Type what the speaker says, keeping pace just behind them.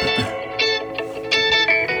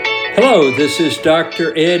Hello, this is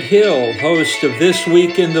Dr. Ed Hill, host of This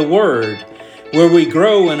Week in the Word, where we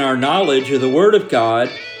grow in our knowledge of the Word of God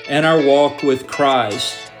and our walk with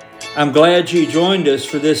Christ. I'm glad you joined us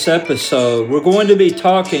for this episode. We're going to be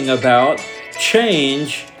talking about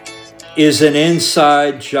change is an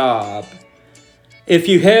inside job. If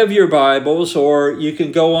you have your Bibles, or you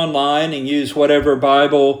can go online and use whatever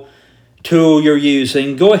Bible tool you're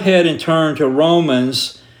using, go ahead and turn to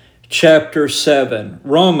Romans chapter 7.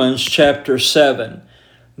 Romans chapter 7.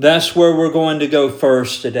 That's where we're going to go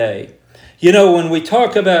first today. You know, when we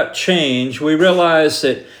talk about change, we realize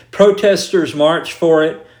that protesters march for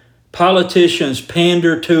it, politicians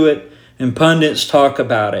pander to it, and pundits talk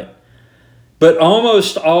about it. But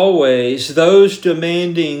almost always, those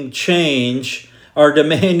demanding change are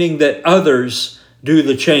demanding that others do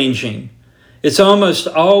the changing. It's almost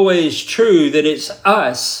always true that it's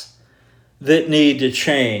us that need to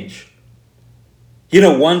change. You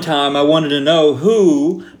know, one time I wanted to know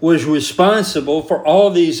who was responsible for all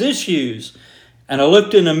these issues. And I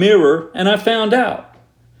looked in a mirror and I found out.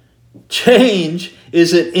 Change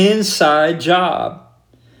is an inside job.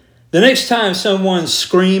 The next time someone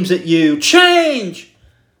screams at you, change,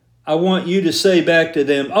 I want you to say back to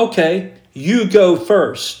them, okay, you go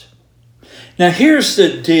first. Now here's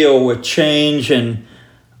the deal with change and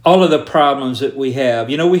all of the problems that we have.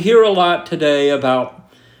 You know, we hear a lot today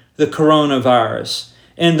about the coronavirus,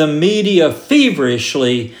 and the media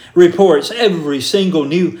feverishly reports every single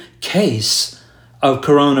new case of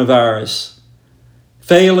coronavirus,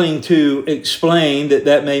 failing to explain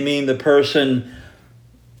that may mean the person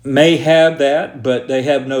may have that, but they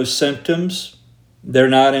have no symptoms. They're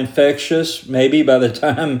not infectious, maybe by the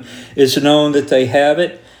time it's known that they have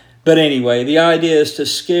it. But anyway, the idea is to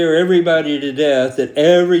scare everybody to death that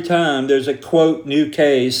every time there's a, quote, new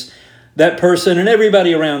case, that person and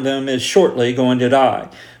everybody around them is shortly going to die.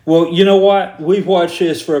 Well, you know what? We've watched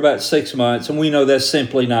this for about 6 months, and we know that's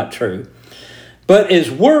simply not true. But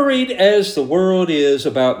as worried as the world is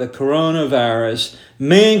about the coronavirus,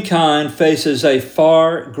 mankind faces a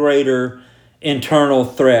far greater internal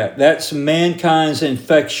threat. That's mankind's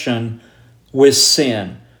infection with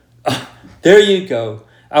sin. There you go.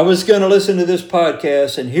 I was going to listen to this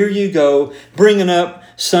podcast, and here you go, bringing up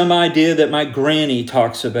some idea that my granny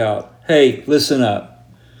talks about. Hey, listen up.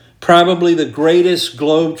 Probably the greatest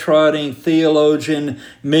globe-trotting theologian,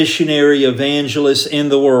 missionary, evangelist in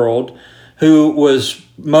the world, who was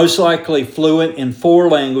most likely fluent in 4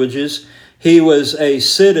 languages. He was a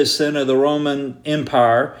citizen of the Roman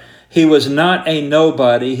Empire. He was not a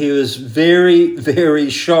nobody. He was very, very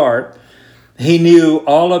sharp. He knew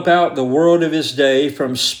all about the world of his day,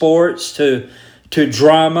 from sports to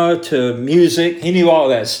drama to music. He knew all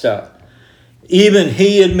that stuff. Even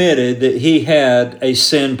he admitted that he had a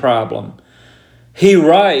sin problem. He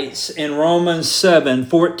writes in Romans 7,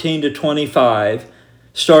 14 to 25,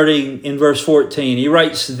 starting in verse 14, he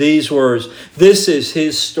writes these words. This is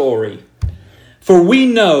his story. For we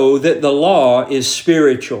know that the law is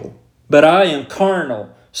spiritual, but I am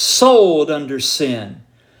carnal, sold under sin.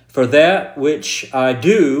 For that which I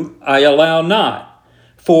do, I allow not.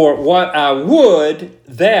 For what I would,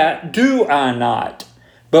 that do I not.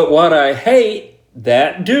 But what I hate,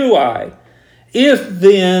 that do I. If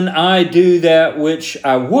then I do that which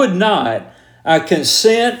I would not, I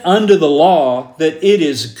consent unto the law that it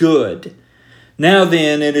is good. Now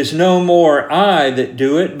then, it is no more I that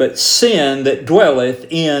do it, but sin that dwelleth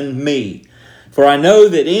in me. For I know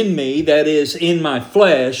that in me, that is, in my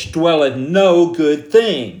flesh, dwelleth no good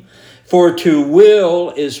thing. For to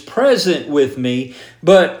will is present with me,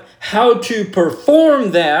 but how to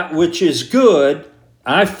perform that which is good,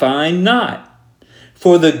 I find not.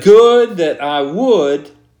 For the good that I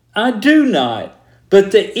would, I do not.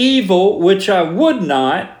 But the evil which I would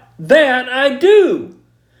not, that I do.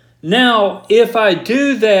 Now, if I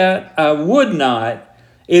do that I would not,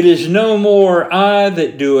 it is no more I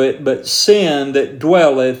that do it, but sin that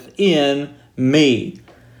dwelleth in me.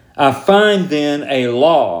 I find then a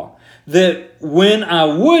law, that when I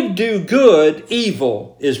would do good,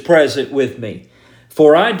 evil is present with me.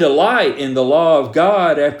 For I delight in the law of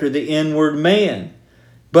God after the inward man.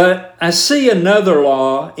 But I see another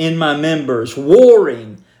law in my members,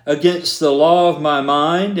 warring against the law of my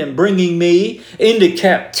mind and bringing me into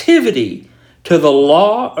captivity to the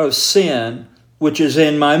law of sin which is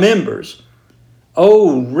in my members.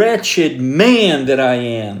 O wretched man that I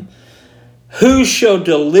am, who shall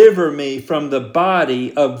deliver me from the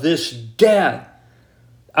body of this death?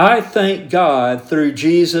 I thank God through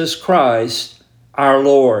Jesus Christ our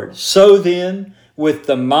Lord. So then, with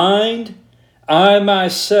the mind, I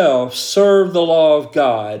myself serve the law of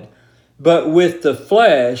God, but with the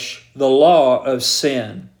flesh, the law of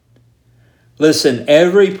sin. Listen,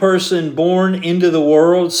 every person born into the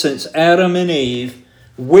world since Adam and Eve,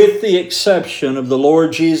 with the exception of the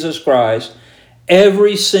Lord Jesus Christ,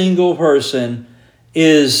 every single person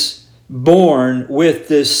is born with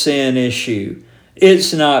this sin issue.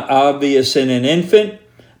 It's not obvious in an infant,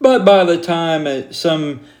 but by the time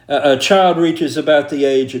a child reaches about the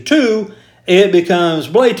age of 2, it becomes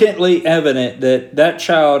blatantly evident that that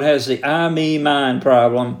child has the I, me, mine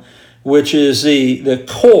problem, which is the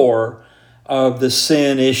core of the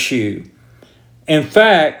sin issue. In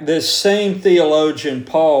fact, this same theologian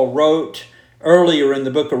Paul wrote earlier in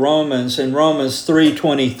the book of Romans, in Romans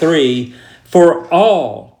 3:23, "For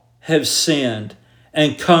all have sinned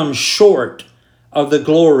and come short of the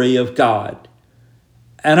glory of God."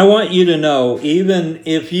 And I want you to know, even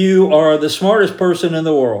if you are the smartest person in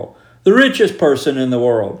the world, the richest person in the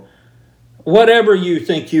world, whatever you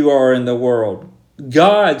think you are in the world,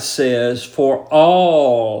 God says, "For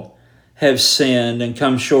all have sinned and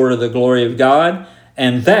come short of the glory of God,"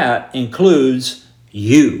 and that includes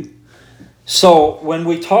you. So when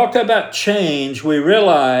we talk about change, we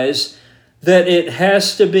realize that it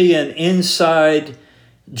has to be an inside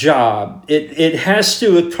job. It has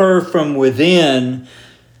to occur from within,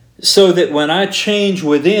 so that when I change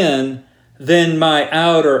within, then my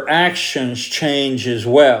outer actions change as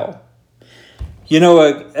well. You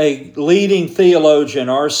know, a leading theologian,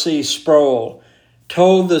 R.C. Sproul,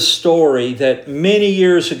 told the story that many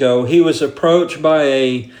years ago he was approached by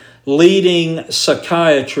a leading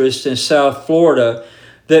psychiatrist in South Florida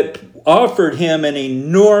that offered him an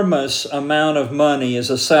enormous amount of money as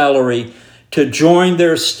a salary to join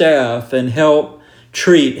their staff and help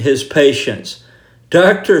treat his patients.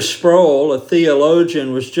 Dr. Sproul, a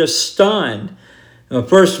theologian, was just stunned. Well,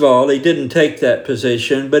 first of all, he didn't take that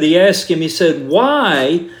position, but he asked him, he said,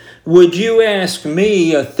 "Why would you ask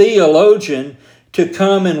me, a theologian, to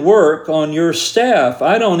come and work on your staff?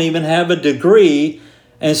 I don't even have a degree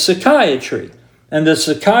in psychiatry." And the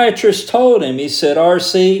psychiatrist told him, he said,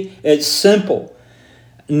 "RC, it's simple.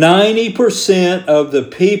 90% of the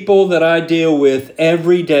people that I deal with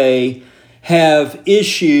every day have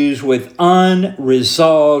issues with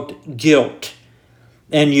unresolved guilt.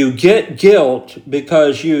 And you get guilt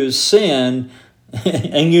because you sin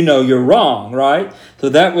and you know you're wrong, right?" So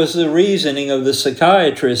that was the reasoning of the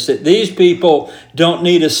psychiatrist, that these people don't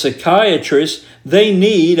need a psychiatrist, they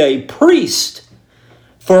need a priest.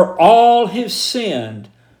 "For all have sinned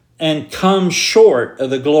and come short of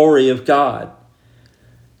the glory of God."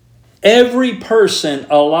 Every person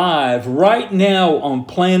alive right now on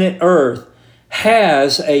planet Earth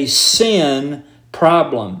has a sin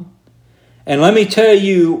problem. And let me tell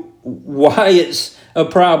you why it's a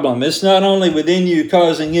problem. It's not only within you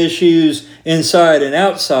causing issues inside and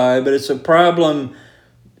outside, but it's a problem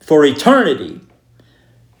for eternity.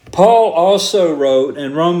 Paul also wrote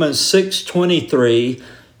in Romans 6:23,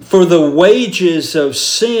 "For the wages of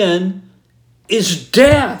sin is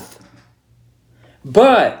death,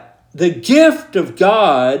 but the gift of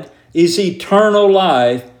God is eternal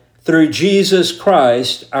life through Jesus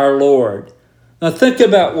Christ our Lord." Now think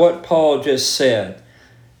about what Paul just said.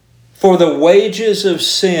 For the wages of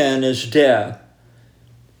sin is death.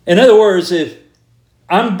 In other words, if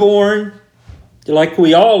I'm born, like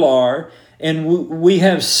we all are, and we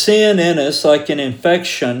have sin in us, like an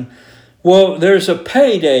infection, well, there's a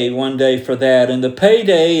payday one day for that. And the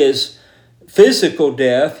payday is physical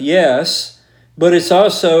death, yes, but it's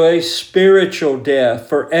also a spiritual death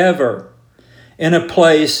forever in a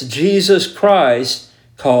place Jesus Christ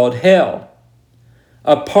called hell,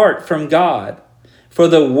 apart from God. For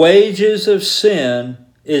the wages of sin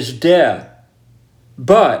is death.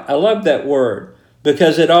 But, I love that word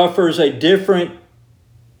because it offers a different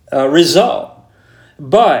result.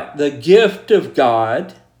 But the gift of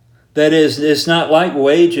God, that is, it's not like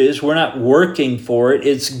wages, we're not working for it,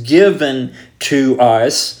 it's given to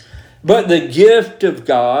us. But the gift of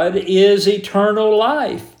God is eternal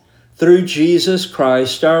life through Jesus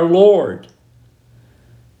Christ our Lord.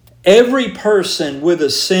 Every person with a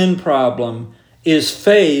sin problem is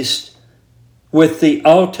faced with the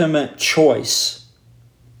ultimate choice.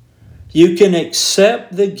 You can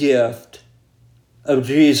accept the gift of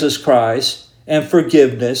Jesus Christ and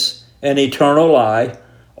forgiveness and eternal life,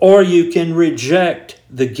 or you can reject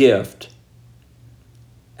the gift.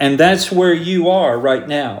 And that's where you are right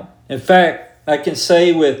now. In fact, I can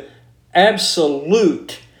say with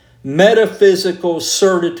absolute metaphysical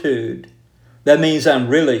certitude, that means I'm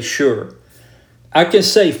really sure. I can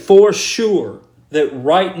say for sure that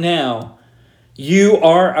right now you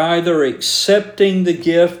are either accepting the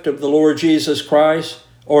gift of the Lord Jesus Christ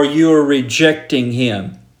or you are rejecting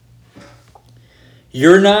Him.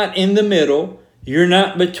 You're not in the middle. You're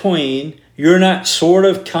not between. You're not sort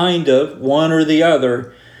of, kind of, one or the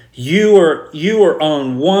other. You are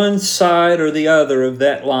on one side or the other of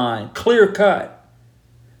that line, clear cut.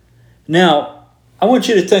 Now, I want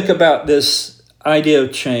you to think about this idea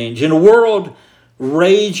of change. In a world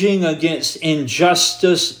raging against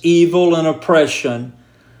injustice, evil, and oppression,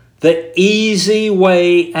 the easy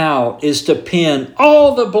way out is to pin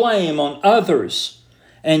all the blame on others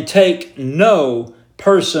and take no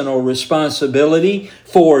personal responsibility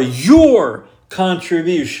for your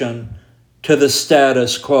contribution to the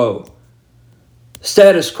status quo.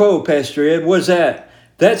 Status quo, Pastor Ed, what's that?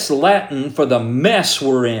 That's Latin for the mess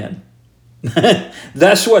we're in.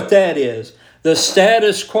 That's what that is. The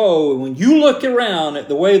status quo, when you look around at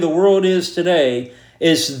the way the world is today,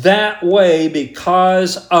 is that way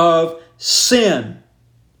because of sin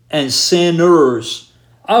and sinners,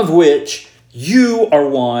 of which you are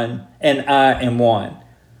one and I am one.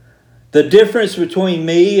 The difference between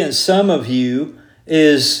me and some of you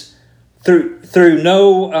is through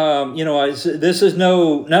no, this is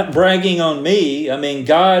not bragging on me. I mean,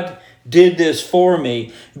 God did this for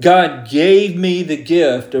me. God gave me the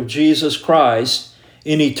gift of Jesus Christ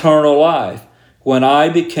in eternal life when I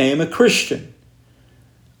became a Christian.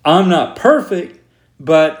 I'm not perfect,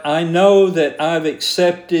 but I know that I've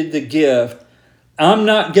accepted the gift. I'm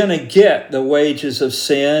not going to get the wages of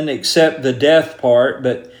sin except the death part,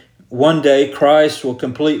 but one day Christ will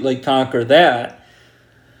completely conquer that.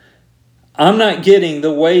 I'm not getting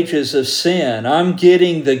the wages of sin. I'm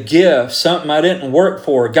getting the gift, something I didn't work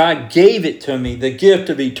for. God gave it to me, the gift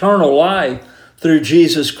of eternal life through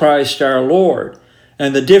Jesus Christ our Lord.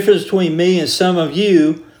 And the difference between me and some of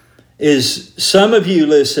you is some of you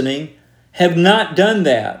listening have not done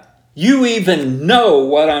that. You even know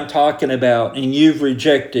what I'm talking about, and you've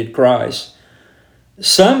rejected Christ.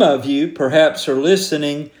 Some of you perhaps are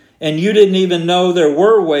listening and you didn't even know there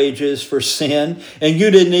were wages for sin, and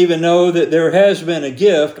you didn't even know that there has been a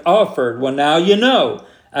gift offered. Well, now you know.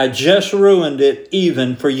 I just ruined it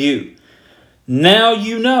even for you. Now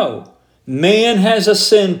you know. Man has a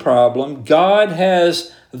sin problem. God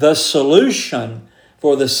has the solution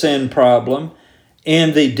for the sin problem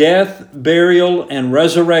in the death, burial, and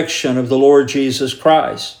resurrection of the Lord Jesus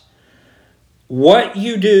Christ. What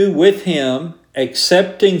you do with Him,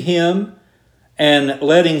 accepting Him, and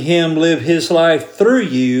letting Him live His life through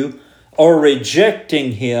you, or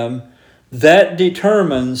rejecting Him, that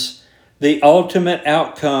determines the ultimate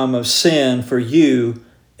outcome of sin for you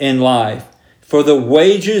in life. For the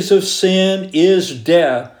wages of sin is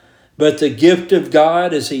death, but the gift of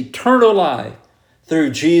God is eternal life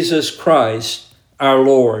through Jesus Christ our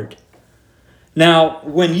Lord. Now,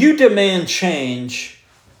 when you demand change,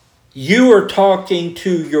 you are talking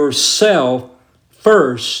to yourself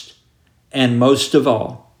first and most of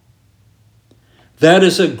all. That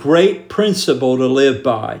is a great principle to live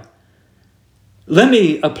by. Let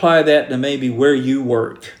me apply that to maybe where you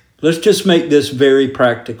work. Let's just make this very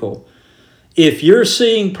practical. If you're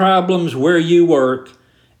seeing problems where you work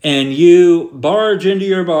and you barge into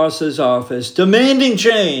your boss's office demanding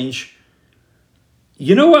change,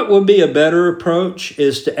 you know what would be a better approach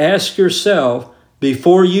is to ask yourself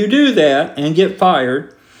before you do that and get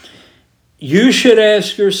fired. You should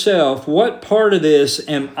ask yourself, what part of this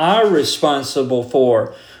am I responsible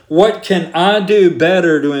for? What can I do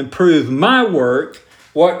better to improve my work?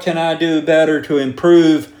 What can I do better to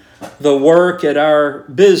improve the work at our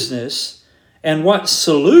business? And what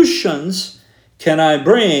solutions can I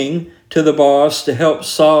bring to the boss to help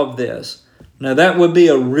solve this? Now, that would be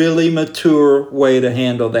a really mature way to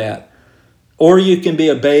handle that. Or you can be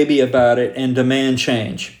a baby about it and demand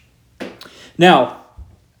change. Now,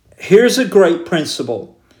 here's a great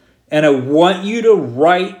principle, and I want you to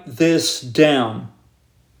write this down.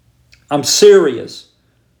 I'm serious.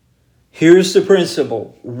 Here's the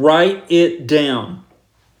principle. Write it down.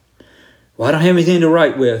 Well, I don't have anything to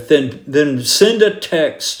write with. Then send a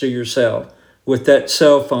text to yourself with that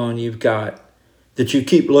cell phone you've got that you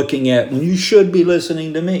keep looking at when you should be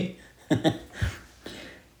listening to me.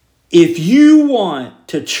 If you want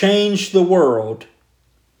to change the world,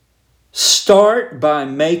 start by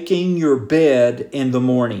making your bed in the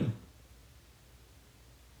morning.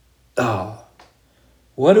 Oh,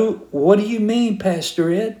 what do you mean,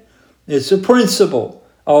 Pastor Ed? It's a principle,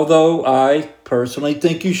 although I personally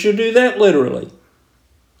think you should do that literally.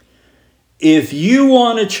 If you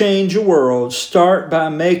want to change the world, start by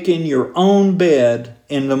making your own bed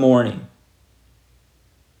in the morning.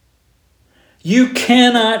 You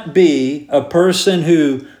cannot be a person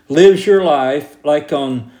who lives your life like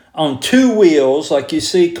on on two wheels, like you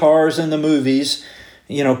see cars in the movies,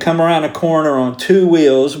 come around a corner on two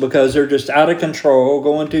wheels because they're just out of control,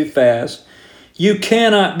 going too fast. You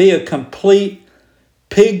cannot be a complete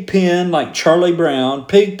pigpen like Charlie Brown,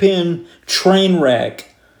 pigpen train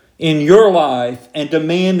wreck in your life and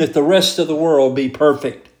demand that the rest of the world be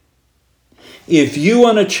perfect. If you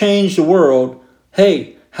want to change the world,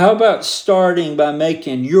 hey, how about starting by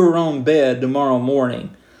making your own bed tomorrow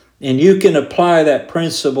morning? And you can apply that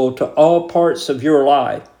principle to all parts of your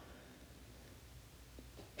life.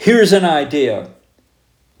 Here's an idea.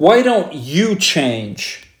 Why don't you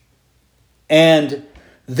change? And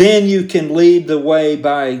then you can lead the way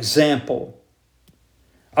by example.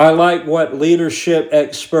 I like what leadership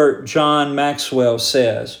expert John Maxwell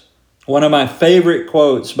says. One of my favorite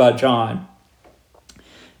quotes by John.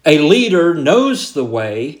 A leader knows the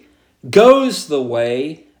way, goes the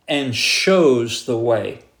way, and shows the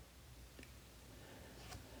way.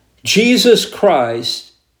 Jesus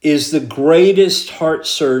Christ is the greatest heart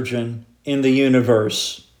surgeon in the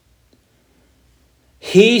universe.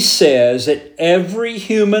 He says that every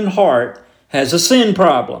human heart has a sin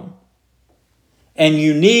problem, and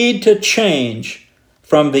you need to change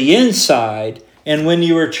from the inside. And when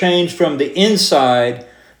you are changed from the inside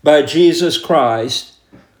by Jesus Christ,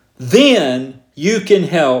 then you can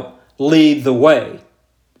help lead the way.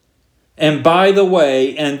 And by the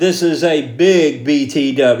way, and this is a big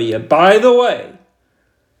BTW, by the way,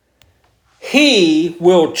 He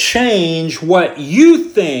will change what you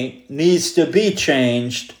think needs to be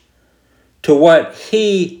changed to what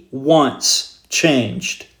He wants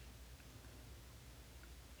changed.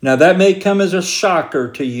 Now that may come as a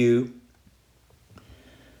shocker to you.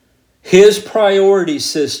 His priority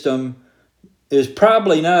system is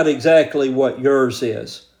probably not exactly what yours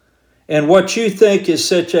is. And what you think is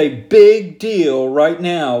such a big deal right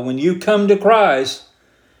now, when you come to Christ,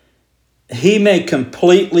 He may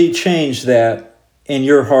completely change that in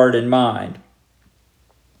your heart and mind.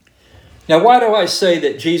 Now, why do I say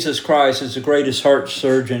that Jesus Christ is the greatest heart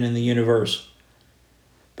surgeon in the universe?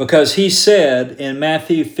 Because He said in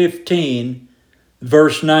Matthew 15,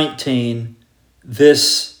 verse 19,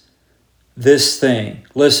 this thing.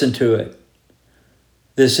 Listen to it.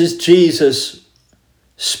 This is Jesus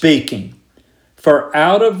speaking. For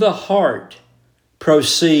out of the heart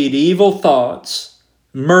proceed evil thoughts,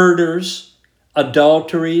 murders,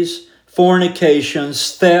 adulteries,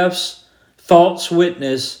 fornications, thefts, false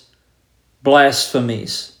witness,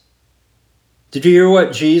 blasphemies. Did you hear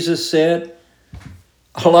what Jesus said?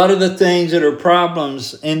 A lot of the things that are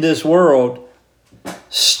problems in this world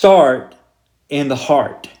start in the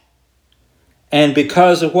heart. And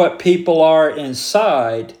because of what people are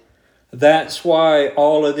inside, that's why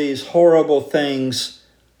all of these horrible things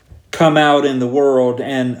come out in the world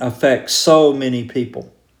and affect so many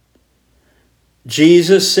people.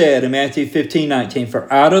 Jesus said in Matthew 15:19,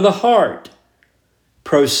 for out of the heart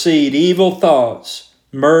proceed evil thoughts,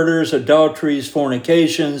 murders, adulteries,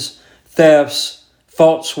 fornications, thefts,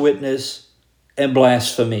 false witness, and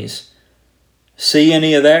blasphemies. See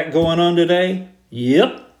any of that going on today?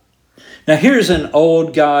 Yep. Now here's an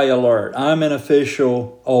old guy alert. I'm an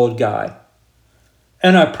official old guy,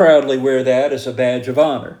 and I proudly wear that as a badge of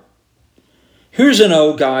honor. Here's an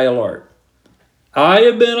old guy alert. I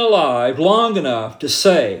have been alive long enough to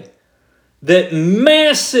say that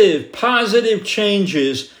massive positive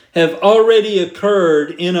changes have already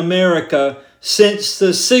occurred in America since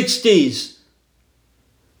the 60s.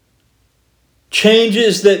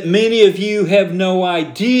 Changes that many of you have no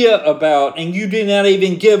idea about, and you do not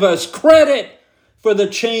even give us credit for the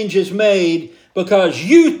changes made because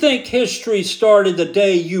you think history started the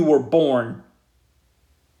day you were born.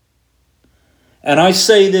 And I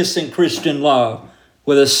say this in Christian love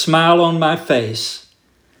with a smile on my face.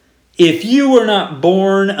 If you were not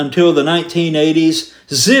born until the 1980s,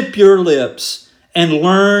 zip your lips and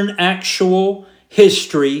learn actual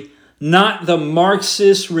history, not the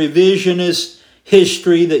Marxist revisionist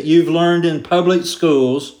history that you've learned in public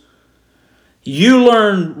schools. You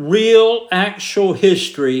learn real, actual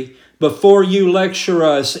history before you lecture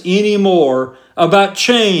us anymore about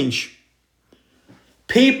change.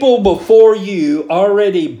 People before you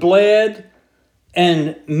already bled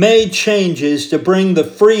and made changes to bring the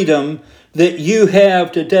freedom that you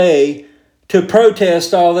have today to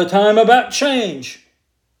protest all the time about change.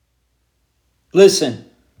 Listen,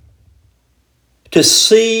 to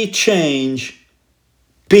see change,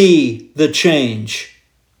 be the change.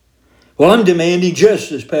 Well, I'm demanding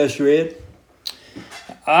justice, Pastor Ed.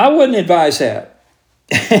 I wouldn't advise that.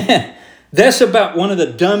 That's about one of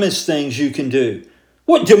the dumbest things you can do.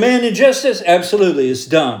 What, demanding justice? Absolutely, it's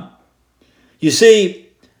dumb. You see,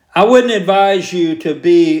 I wouldn't advise you to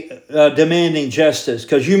be demanding justice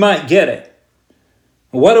because you might get it.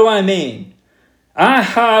 What do I mean? I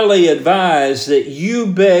highly advise that you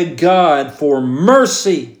beg God for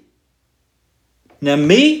mercy. Now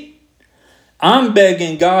me, I'm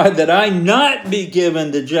begging God that I not be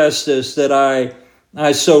given the justice that I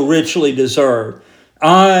so richly deserve.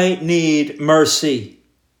 I need mercy,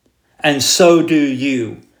 and so do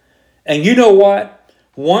you. And you know what?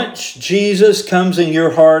 Once Jesus comes in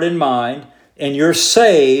your heart and mind, and you're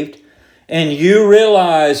saved, and you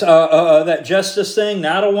realize that justice thing,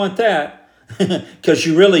 now I don't want that, because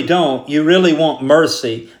you really don't. You really want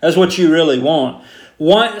mercy. That's what you really want.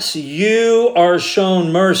 Once you are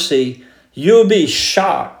shown mercy, you'll be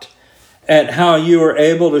shocked at how you are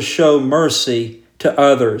able to show mercy to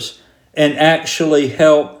others and actually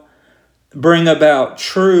help bring about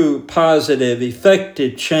true, positive,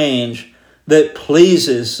 effective change that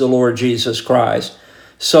pleases the Lord Jesus Christ.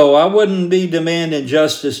 So I wouldn't be demanding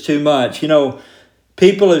justice too much. You know,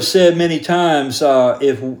 people have said many times,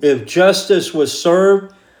 if justice was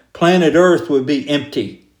served, planet Earth would be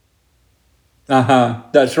empty.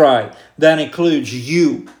 That's right. That includes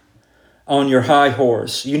you on your high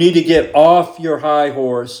horse. You need to get off your high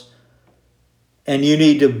horse and you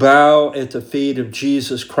need to bow at the feet of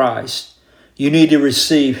Jesus Christ. You need to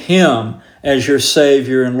receive Him as your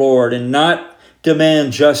Savior and Lord and not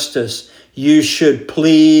demand justice. You should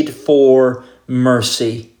plead for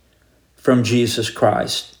mercy from Jesus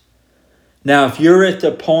Christ. Now, if you're at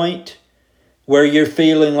the point where you're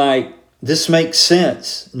feeling like this makes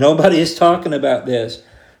sense, nobody is talking about this.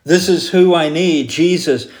 This is who I need,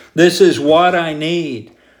 Jesus. This is what I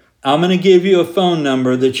need. I'm going to give you a phone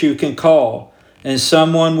number that you can call, and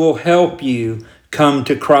someone will help you come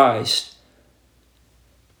to Christ.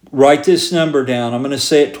 Write this number down. I'm going to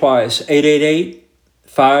say it twice.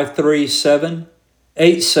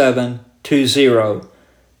 888-537-8720.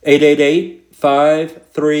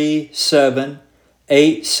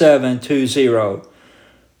 888-537-8720.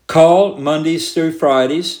 Call Mondays through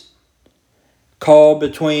Fridays. Call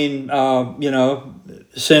between,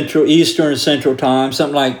 Eastern and Central Time,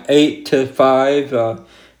 something like 8 to 5,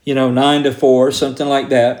 9 to 4, something like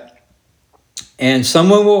that. And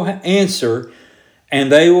someone will answer,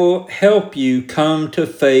 and they will help you come to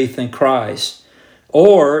faith in Christ.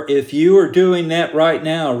 Or if you are doing that right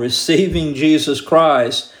now, receiving Jesus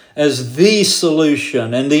Christ as the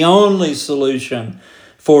solution and the only solution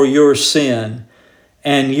for your sin,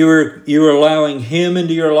 and you're allowing Him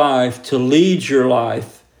into your life to lead your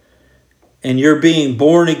life, and you're being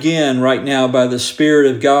born again right now by the Spirit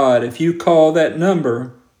of God, if you call that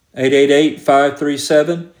number,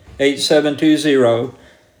 888-537-8720,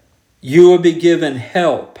 you will be given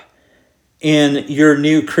help in your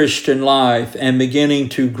new Christian life and beginning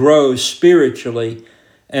to grow spiritually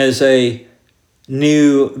as a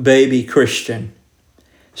new baby Christian.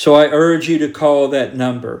 So I urge you to call that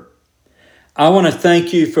number. I want to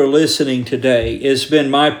thank you for listening today. It's been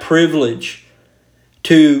my privilege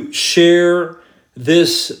to share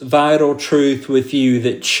this vital truth with you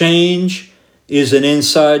that change is an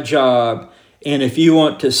inside job. And if you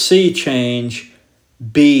want to see change,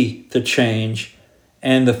 be the change.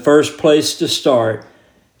 And the first place to start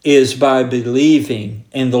is by believing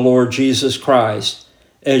in the Lord Jesus Christ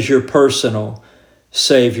as your personal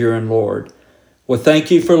Savior and Lord. Well, thank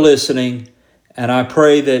you for listening. And I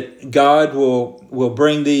pray that God will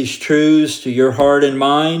bring these truths to your heart and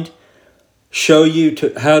mind, show you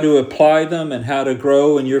how to apply them and how to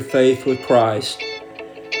grow in your faith with Christ.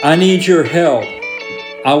 I need your help.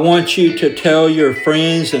 I want you to tell your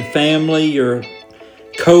friends and family, your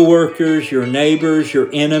co-workers, your neighbors, your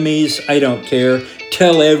enemies, I don't care.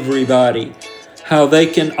 Tell everybody how they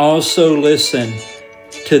can also listen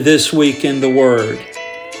to This Week in the Word.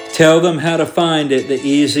 Tell them how to find it the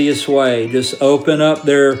easiest way. Just open up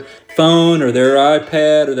their phone or their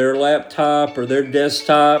iPad or their laptop or their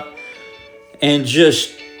desktop and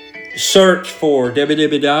just search for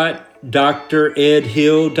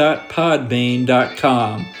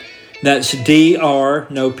www.dredhill.podbean.com. That's DR,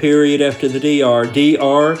 no period after the DR,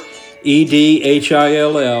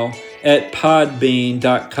 DREDHILL at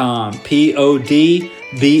podbean.com, PODBEAN.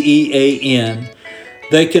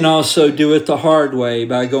 They can also do it the hard way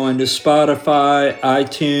by going to Spotify,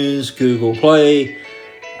 iTunes, Google Play,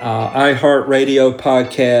 iHeartRadio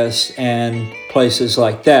podcasts, and places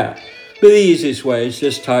like that. But the easiest way is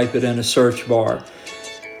just type it in a search bar.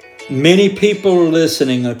 Many people are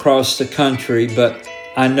listening across the country, but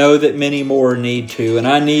I know that many more need to, and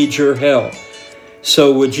I need your help.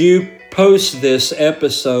 So would you post this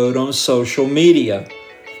episode on social media?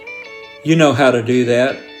 You know how to do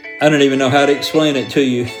that. I don't even know how to explain it to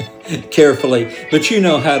you carefully, but you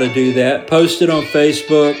know how to do that. Post it on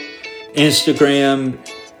Facebook, Instagram,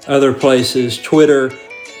 other places, Twitter.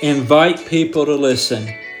 Invite people to listen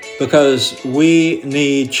because we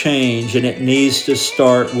need change and it needs to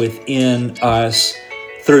start within us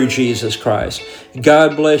through Jesus Christ.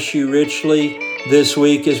 God bless you richly. This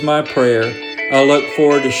week is my prayer. I look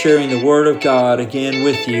forward to sharing the Word of God again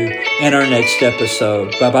with you in our next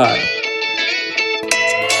episode. Bye-bye.